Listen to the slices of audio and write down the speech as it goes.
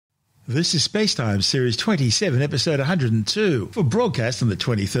This is SpaceTime Series 27, Episode 102, for broadcast on the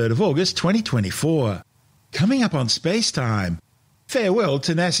 23rd of August 2024. Coming up on SpaceTime, farewell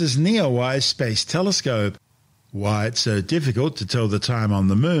to NASA's NEOWISE space telescope, why it's so difficult to tell the time on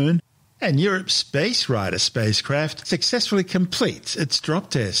the moon, and Europe's Space Rider spacecraft successfully completes its drop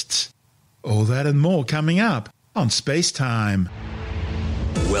tests. All that and more coming up on SpaceTime.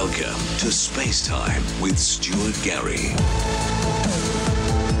 Welcome to SpaceTime with Stuart Gary.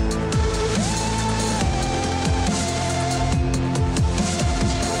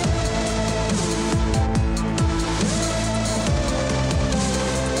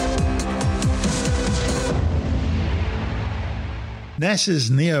 NASA's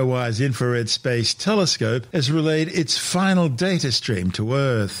NEOWISE infrared space telescope has relayed its final data stream to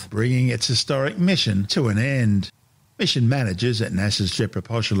Earth, bringing its historic mission to an end. Mission managers at NASA's Jet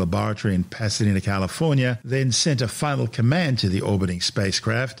Propulsion Laboratory in Pasadena, California, then sent a final command to the orbiting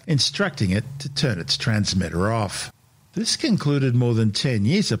spacecraft, instructing it to turn its transmitter off. This concluded more than 10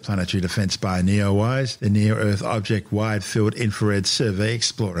 years of planetary defense by NEOWISE, the Near-Earth Object Wide Field Infrared Survey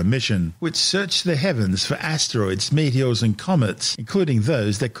Explorer mission, which searched the heavens for asteroids, meteors and comets, including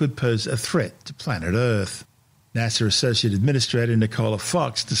those that could pose a threat to planet Earth. NASA Associate Administrator Nicola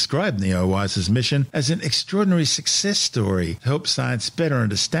Fox described NEOWISE's mission as an extraordinary success story to help science better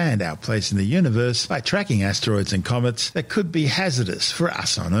understand our place in the universe by tracking asteroids and comets that could be hazardous for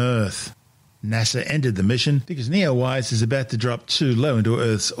us on Earth. NASA ended the mission because NEOWISE is about to drop too low into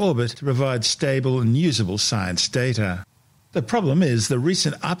Earth's orbit to provide stable and usable science data. The problem is the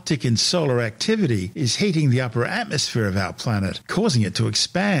recent uptick in solar activity is heating the upper atmosphere of our planet, causing it to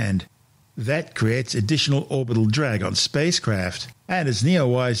expand. That creates additional orbital drag on spacecraft, and as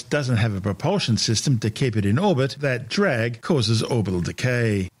NEOWISE doesn't have a propulsion system to keep it in orbit, that drag causes orbital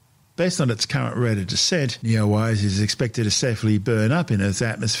decay. Based on its current rate of descent, NEOWISE is expected to safely burn up in Earth's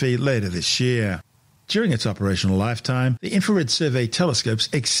atmosphere later this year. During its operational lifetime, the infrared survey telescopes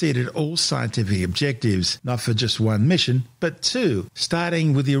exceeded all scientific objectives, not for just one mission, but two,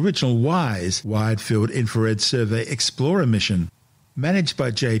 starting with the original WISE, Wide Field Infrared Survey Explorer mission. Managed by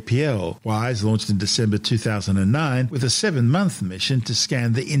JPL, WISE launched in December 2009 with a 7-month mission to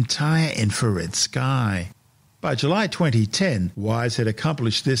scan the entire infrared sky. By July 2010, WISE had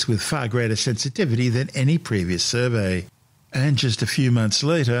accomplished this with far greater sensitivity than any previous survey. And just a few months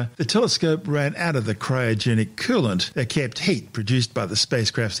later, the telescope ran out of the cryogenic coolant that kept heat produced by the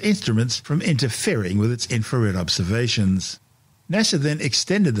spacecraft's instruments from interfering with its infrared observations. NASA then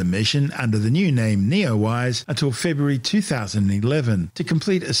extended the mission under the new name NEOWISE until February 2011 to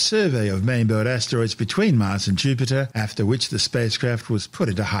complete a survey of main-belt asteroids between Mars and Jupiter, after which the spacecraft was put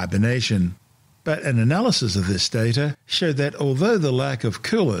into hibernation. But an analysis of this data showed that although the lack of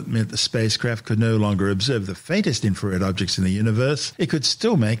coolant meant the spacecraft could no longer observe the faintest infrared objects in the universe, it could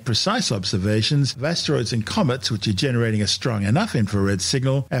still make precise observations of asteroids and comets which are generating a strong enough infrared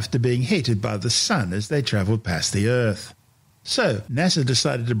signal after being heated by the sun as they travelled past the Earth. So, NASA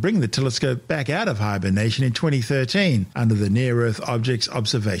decided to bring the telescope back out of hibernation in 2013 under the Near-Earth Objects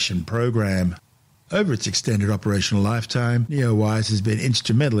Observation Program. Over its extended operational lifetime, NEOWISE has been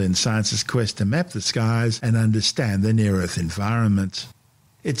instrumental in science's quest to map the skies and understand the near-Earth environment.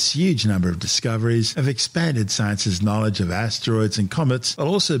 Its huge number of discoveries have expanded science's knowledge of asteroids and comets while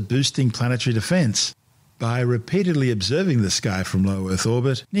also boosting planetary defense. By repeatedly observing the sky from low Earth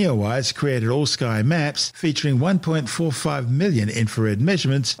orbit, NEOWISE created all-sky maps featuring 1.45 million infrared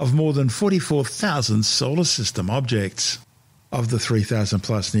measurements of more than 44,000 solar system objects. Of the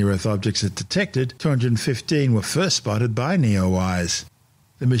 3,000-plus near-Earth objects it detected, 215 were first spotted by NEOWISE.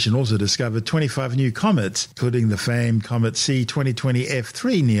 The mission also discovered 25 new comets, including the famed comet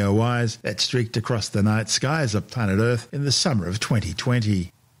C2020F3 NEOWISE that streaked across the night skies of planet Earth in the summer of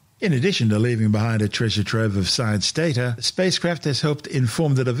 2020. In addition to leaving behind a treasure trove of science data, the spacecraft has helped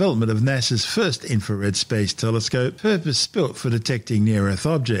inform the development of NASA's first infrared space telescope, purpose-built for detecting near-Earth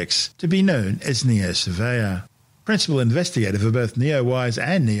objects, to be known as NEOSurveyor. Principal investigator for both NEOWISE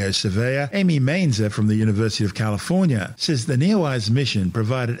and NEOSurveyor, Amy Mainzer from the University of California, says the NEOWISE mission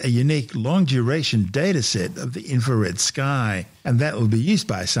provided a unique long-duration data set of the infrared sky, and that will be used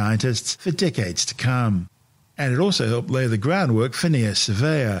by scientists for decades to come. And it also helped lay the groundwork for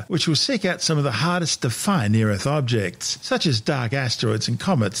NEOSurveyor, which will seek out some of the hardest to find near-Earth objects, such as dark asteroids and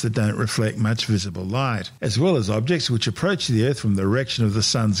comets that don't reflect much visible light, as well as objects which approach the Earth from the direction of the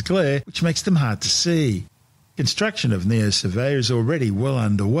sun's glare, which makes them hard to see. Construction of NEOSurveyor is already well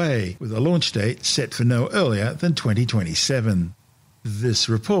underway, with a launch date set for no earlier than 2027. This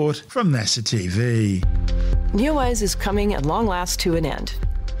report from NASA TV. NEOWISE is coming at long last to an end.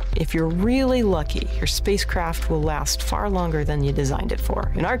 If you're really lucky, your spacecraft will last far longer than you designed it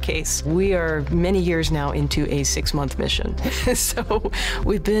for. In our case, we are many years now into a 6-month mission. So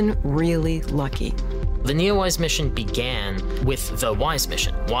we've been really lucky. The NEOWISE mission began with the WISE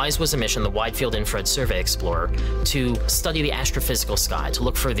mission. WISE was a mission, the Wide Field Infrared Survey Explorer, to study the astrophysical sky, to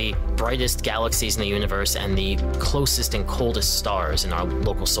look for the brightest galaxies in the universe and the closest and coldest stars in our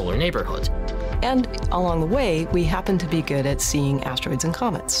local solar neighborhood. And along the way, we happen to be good at seeing asteroids and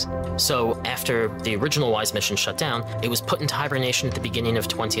comets. So after the original WISE mission shut down, it was put into hibernation at the beginning of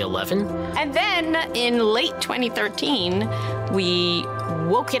 2011. And then in late 2013, we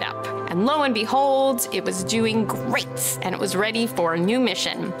woke it up. And lo and behold, it was doing great, and it was ready for a new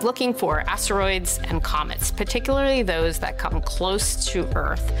mission, looking for asteroids and comets, particularly those that come close to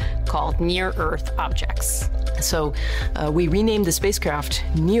Earth, called near-Earth objects. So we renamed the spacecraft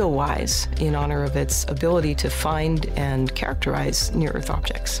NEOWISE in honor of its ability to find and characterize near-Earth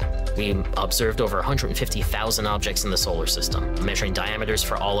objects. We observed over 150,000 objects in the solar system, measuring diameters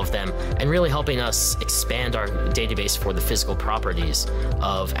for all of them, and really helping us expand our database for the physical properties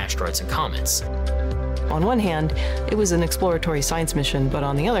of asteroids and comets. On one hand, it was an exploratory science mission, but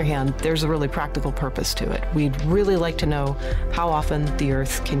on the other hand, there's a really practical purpose to it. We'd really like to know how often the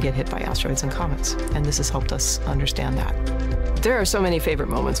Earth can get hit by asteroids and comets, and this has helped us understand that. There are so many favorite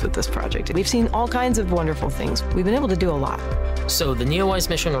moments with this project. We've seen all kinds of wonderful things. We've been able to do a lot. So the NEOWISE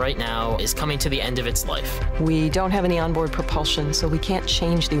mission right now is coming to the end of its life. We don't have any onboard propulsion, so we can't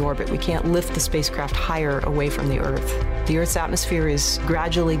change the orbit. We can't lift the spacecraft higher away from the Earth. The Earth's atmosphere is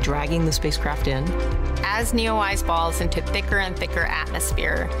gradually dragging the spacecraft in. As NEOWISE falls into thicker and thicker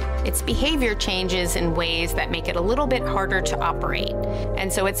atmosphere, its behavior changes in ways that make it a little bit harder to operate.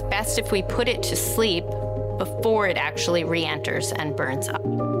 And so it's best if we put it to sleep before it actually re-enters and burns up.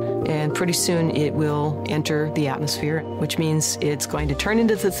 And pretty soon it will enter the atmosphere, which means it's going to turn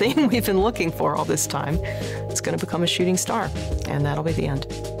into the thing we've been looking for all this time. It's going to become a shooting star, and that'll be the end.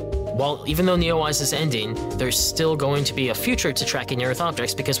 Well, even though NEOWISE is ending, there's still going to be a future to tracking near-Earth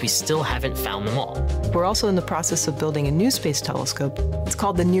objects because we still haven't found them all. We're also in the process of building a new space telescope. It's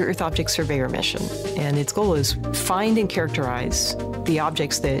called the Near-Earth Object Surveyor mission, and its goal is find and characterize the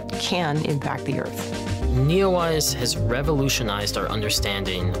objects that can impact the Earth. NEOWISE has revolutionized our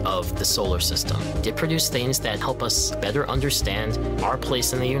understanding of the solar system. It produced things that help us better understand our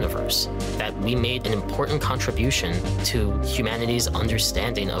place in the universe, that we made an important contribution to humanity's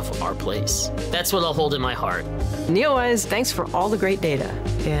understanding of our place. That's what I'll hold in my heart. NEOWISE, thanks for all the great data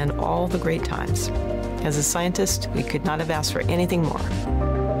and all the great times. As a scientist, we could not have asked for anything more.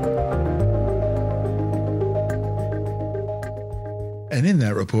 And in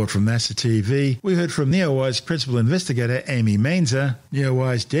that report from NASA TV, we heard from NEOWISE Principal Investigator Amy Mainzer,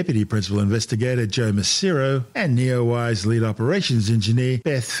 NEOWISE Deputy Principal Investigator Joe Massiro, and NEOWISE Lead Operations Engineer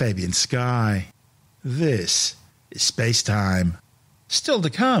Beth Fabian-Sky. This is SpaceTime. Still to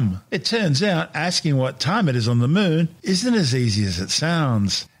come, it turns out asking what time it is on the moon isn't as easy as it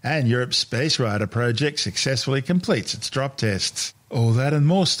sounds, and Europe's Space Rider project successfully completes its drop tests. All that and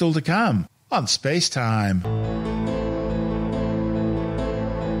more still to come on SpaceTime.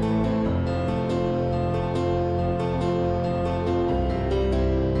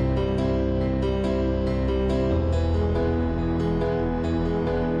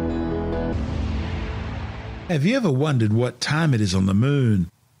 Have you ever wondered what time it is on the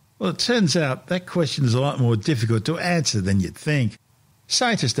moon? Well, it turns out that question is a lot more difficult to answer than you'd think.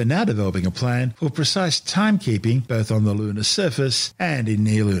 Scientists are now developing a plan for precise timekeeping both on the lunar surface and in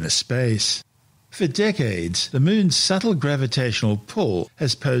near-lunar space. For decades, the moon's subtle gravitational pull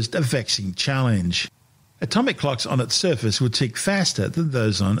has posed a vexing challenge. Atomic clocks on its surface would tick faster than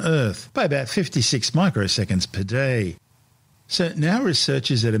those on Earth, by about 56 microseconds per day. So now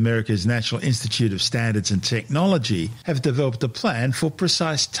researchers at America's National Institute of Standards and Technology have developed a plan for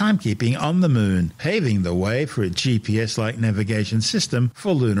precise timekeeping on the moon, paving the way for a GPS-like navigation system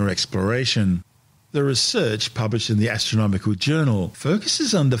for lunar exploration. The research, published in the Astronomical Journal,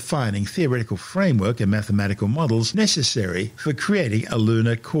 focuses on defining theoretical framework and mathematical models necessary for creating a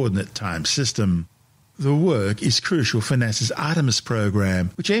lunar coordinate time system. The work is crucial for NASA's Artemis program,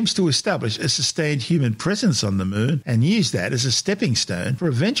 which aims to establish a sustained human presence on the moon and use that as a stepping stone for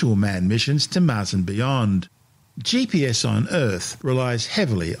eventual manned missions to Mars and beyond. GPS on Earth relies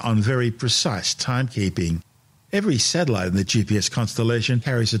heavily on very precise timekeeping. Every satellite in the GPS constellation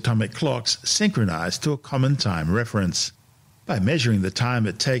carries atomic clocks synchronized to a common time reference. By measuring the time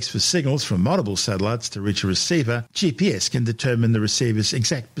it takes for signals from multiple satellites to reach a receiver, GPS can determine the receiver's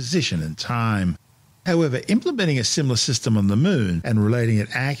exact position and time. However, implementing a similar system on the moon and relating it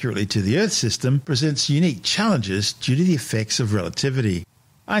accurately to the Earth system presents unique challenges due to the effects of relativity.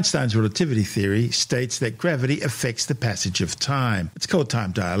 Einstein's relativity theory states that gravity affects the passage of time. It's called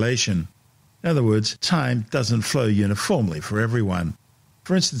time dilation. In other words, time doesn't flow uniformly for everyone.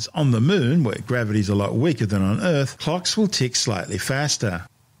 For instance, on the Moon, where gravity is a lot weaker than on Earth, clocks will tick slightly faster.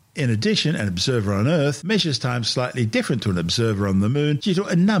 In addition, an observer on Earth measures time slightly different to an observer on the Moon due to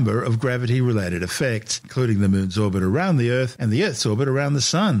a number of gravity-related effects, including the Moon's orbit around the Earth and the Earth's orbit around the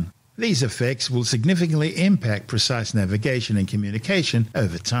Sun. These effects will significantly impact precise navigation and communication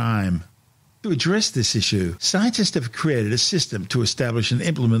over time. To address this issue, scientists have created a system to establish and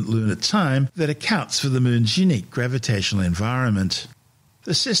implement lunar time that accounts for the Moon's unique gravitational environment.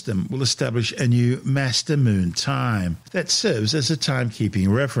 The system will establish a new master moon time that serves as a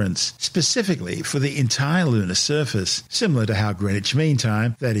timekeeping reference, specifically for the entire lunar surface, similar to how Greenwich Mean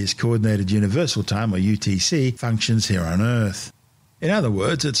Time, that is Coordinated Universal Time or UTC, functions here on Earth. In other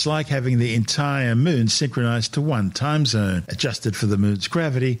words, it's like having the entire moon synchronized to one time zone, adjusted for the moon's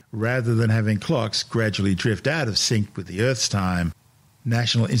gravity, rather than having clocks gradually drift out of sync with the Earth's time.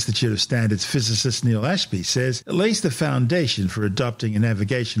 National Institute of Standards physicist Neil Ashby says it lays the foundation for adopting a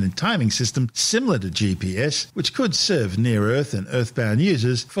navigation and timing system similar to GPS, which could serve near-Earth and Earthbound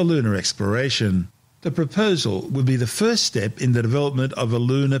users for lunar exploration. The proposal would be the first step in the development of a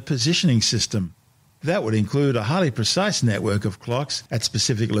lunar positioning system. That would include a highly precise network of clocks at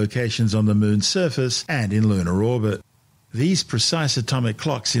specific locations on the Moon's surface and in lunar orbit. These precise atomic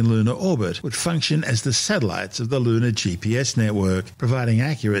clocks in lunar orbit would function as the satellites of the lunar GPS network, providing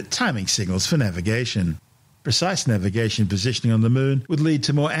accurate timing signals for navigation. Precise navigation positioning on the Moon would lead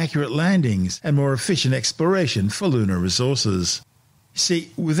to more accurate landings and more efficient exploration for lunar resources.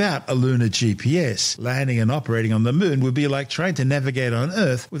 See, without a lunar GPS, landing and operating on the Moon would be like trying to navigate on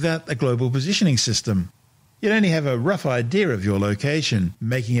Earth without a global positioning system. You'd only have a rough idea of your location,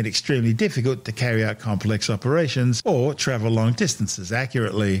 making it extremely difficult to carry out complex operations or travel long distances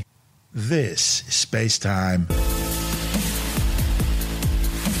accurately. This is SpaceTime.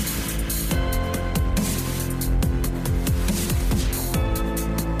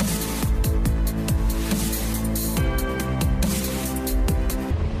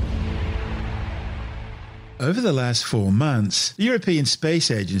 Over the last 4 months, the European Space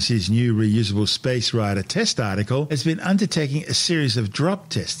Agency's new reusable space rider test article has been undertaking a series of drop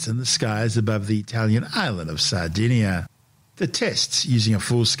tests in the skies above the Italian island of Sardinia. The tests, using a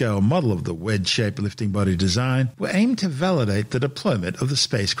full-scale model of the wedge-shaped lifting body design, were aimed to validate the deployment of the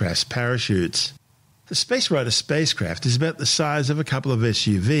spacecraft's parachutes. The Space Rider spacecraft is about the size of a couple of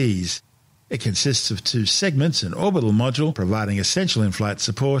SUVs. It consists of 2 segments, an orbital module providing essential in-flight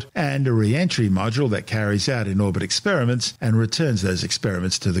support, and a re-entry module that carries out in-orbit experiments and returns those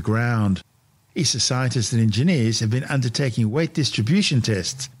experiments to the ground. ESA scientists and engineers have been undertaking weight distribution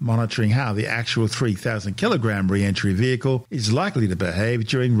tests, monitoring how the actual 3,000-kilogram re-entry vehicle is likely to behave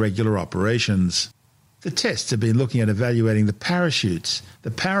during regular operations. The tests have been looking at evaluating the parachutes,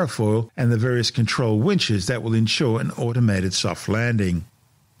 the parafoil, and the various control winches that will ensure an automated soft landing.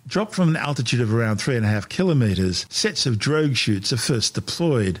 Dropped from an altitude of around 3.5 kilometres, sets of drogue chutes are first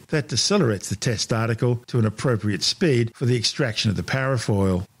deployed. That decelerates the test article to an appropriate speed for the extraction of the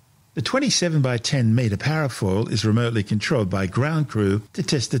parafoil. The 27 by 10 metre parafoil is remotely controlled by ground crew to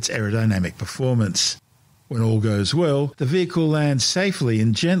test its aerodynamic performance. When all goes well, the vehicle lands safely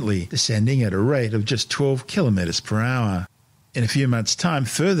and gently, descending at a rate of just 12 kilometres per hour. In a few months' time,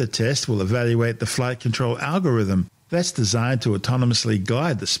 further tests will evaluate the flight control algorithm that's designed to autonomously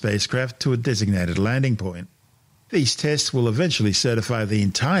glide the spacecraft to a designated landing point. These tests will eventually certify the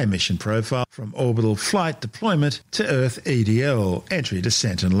entire mission profile from orbital flight deployment to Earth EDL, entry,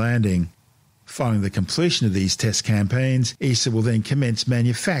 descent and landing. Following the completion of these test campaigns, ESA will then commence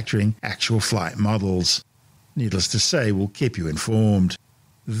manufacturing actual flight models. Needless to say, we'll keep you informed.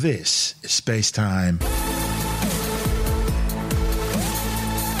 This is SpaceTime.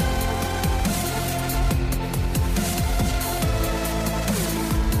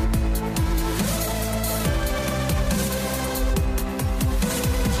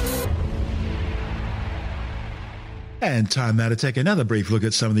 And time now to take another brief look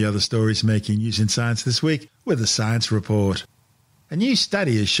at some of the other stories making news in science this week with a science report. A new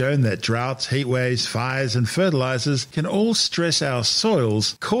study has shown that droughts, heat waves, fires and fertilizers can all stress our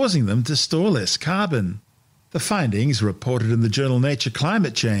soils, causing them to store less carbon. The findings, reported in the journal Nature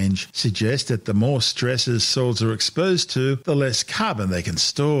Climate Change, suggest that the more stresses soils are exposed to, the less carbon they can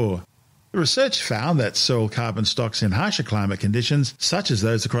store. The research found that soil carbon stocks in harsher climate conditions, such as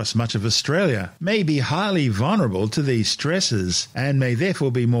those across much of Australia, may be highly vulnerable to these stresses and may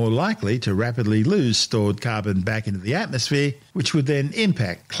therefore be more likely to rapidly lose stored carbon back into the atmosphere, which would then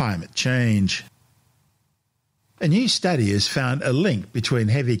impact climate change. A new study has found a link between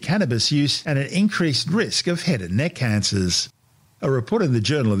heavy cannabis use and an increased risk of head and neck cancers. A report in the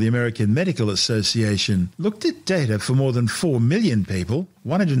Journal of the American Medical Association looked at data for more than 4 million people,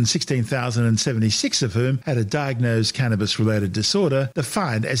 116,076 of whom had a diagnosed cannabis-related disorder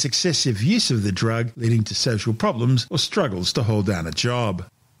defined as excessive use of the drug leading to social problems or struggles to hold down a job.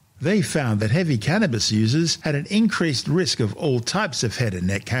 They found that heavy cannabis users had an increased risk of all types of head and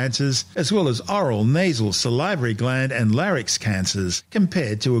neck cancers, as well as oral, nasal, salivary gland and larynx cancers,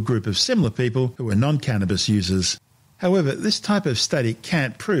 compared to a group of similar people who were non-cannabis users. However, this type of study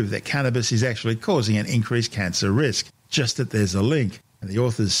can't prove that cannabis is actually causing an increased cancer risk, just that there's a link. And the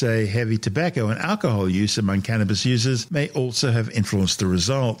authors say heavy tobacco and alcohol use among cannabis users may also have influenced the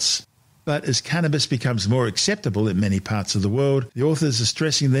results. But as cannabis becomes more acceptable in many parts of the world, the authors are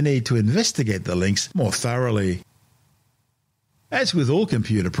stressing the need to investigate the links more thoroughly. As with all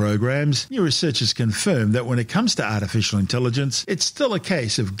computer programs, new researchers confirm that when it comes to artificial intelligence, it's still a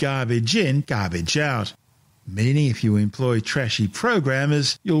case of garbage in, garbage out. Meaning if you employ trashy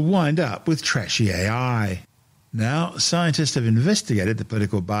programmers, you'll wind up with trashy AI. Now, scientists have investigated the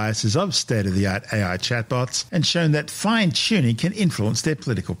political biases of state-of-the-art AI chatbots and shown that fine-tuning can influence their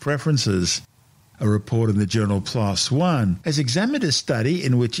political preferences. A report in the journal PLOS ONE has examined a study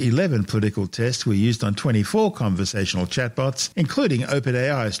in which 11 political tests were used on 24 conversational chatbots, including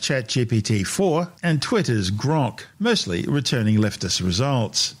OpenAI's ChatGPT-4 and Twitter's Grok, mostly returning leftist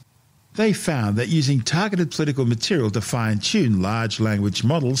results. They found that using targeted political material to fine-tune large language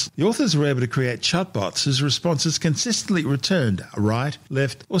models, the authors were able to create chatbots whose responses consistently returned right,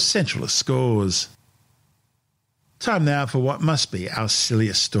 left or centralist scores. Time now for what must be our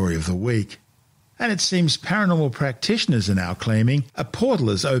silliest story of the week. And it seems paranormal practitioners are now claiming a portal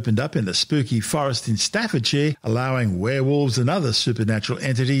has opened up in the spooky forest in Staffordshire, allowing werewolves and other supernatural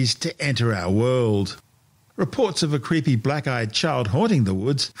entities to enter our world. Reports of a creepy black-eyed child haunting the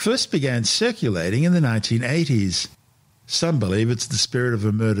woods first began circulating in the 1980s. Some believe it's the spirit of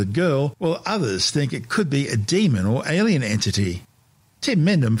a murdered girl, while others think it could be a demon or alien entity. Tim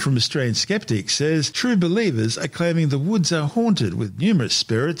Mendham from Australian Skeptics says true believers are claiming the woods are haunted with numerous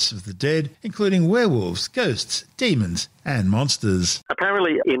spirits of the dead, including werewolves, ghosts, demons and monsters.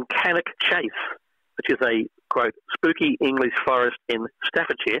 Apparently in Cannock Chase, which is a, quote, spooky English forest in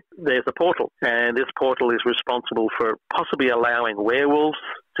Staffordshire, there's a portal, and this portal is responsible for possibly allowing werewolves,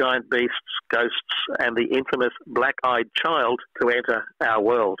 giant beasts, ghosts, and the infamous black-eyed child to enter our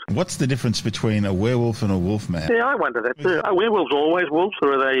world. What's the difference between a werewolf and a wolfman? Yeah, I wonder that too. Are werewolves always wolves,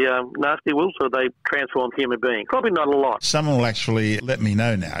 or are they nasty wolves, or are they transformed human beings? Probably not a lot. Someone will actually let me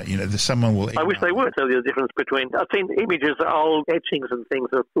know now. Someone will... I wish they would tell you the difference between... I've seen images, old etchings and things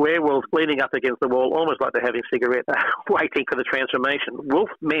of werewolves leaning up against the wall, almost like they're having a cigarette, waiting for the transformation. Wolf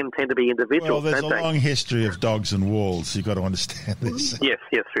men tend to be individuals, Well, there's a don't they? long history of dogs and wolves. You've got to understand this. Yes.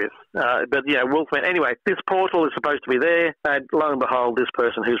 But yeah, wolfman. Anyway, this portal is supposed to be there, and lo and behold, this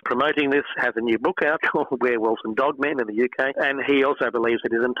person who's promoting this has a new book out called Werewolves and Dogmen in the UK, and he also believes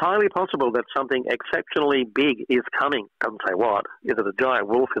it is entirely possible that something exceptionally big is coming. Doesn't say what. Is it a giant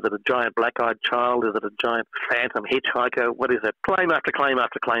wolf? Is it a giant black-eyed child? Is it a giant phantom hitchhiker? What is it? Claim after claim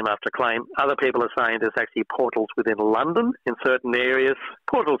after claim after claim. Other people are saying there's actually portals within London in certain areas.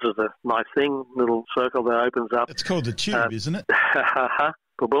 Portals is a nice thing, little circle that opens up. It's called the tube, isn't it?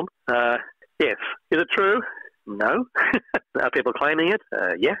 Boom. Yes. Is it true? No. Are people claiming it?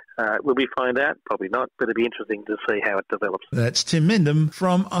 Yeah. Will we find out? Probably not, but it'd be interesting to see how it develops. That's Tim Mendham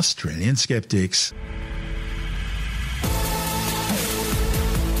from Australian Skeptics.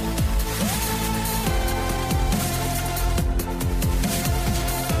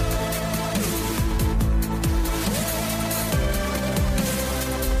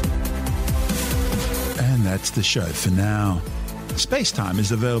 And that's the show for now. SpaceTime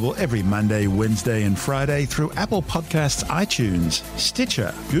is available every Monday, Wednesday and Friday through Apple Podcasts, iTunes,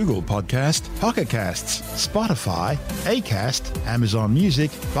 Stitcher, Google Podcast, Pocket Casts, Spotify, Acast, Amazon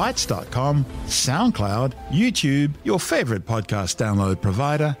Music, Bytes.com, SoundCloud, YouTube, your favourite podcast download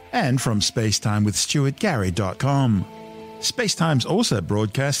provider, and from spacetimewithstuartgary.com. SpaceTime's also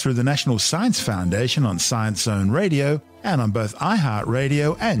broadcast through the National Science Foundation on Science Zone Radio and on both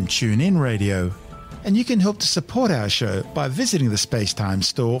iHeartRadio and TuneIn Radio. And you can help to support our show by visiting the SpaceTime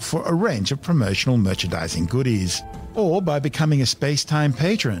store for a range of promotional merchandising goodies, or by becoming a SpaceTime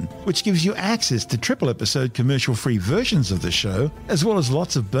patron, which gives you access to triple-episode commercial-free versions of the show, as well as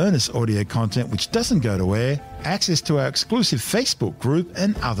lots of bonus audio content which doesn't go to air, access to our exclusive Facebook group,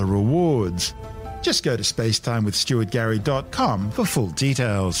 and other rewards. Just go to spacetimewithstuartgary.com for full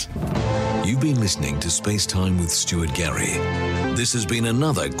details. You've been listening to SpaceTime with Stuart Gary. This has been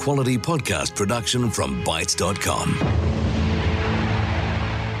another quality podcast production from Bytes.com.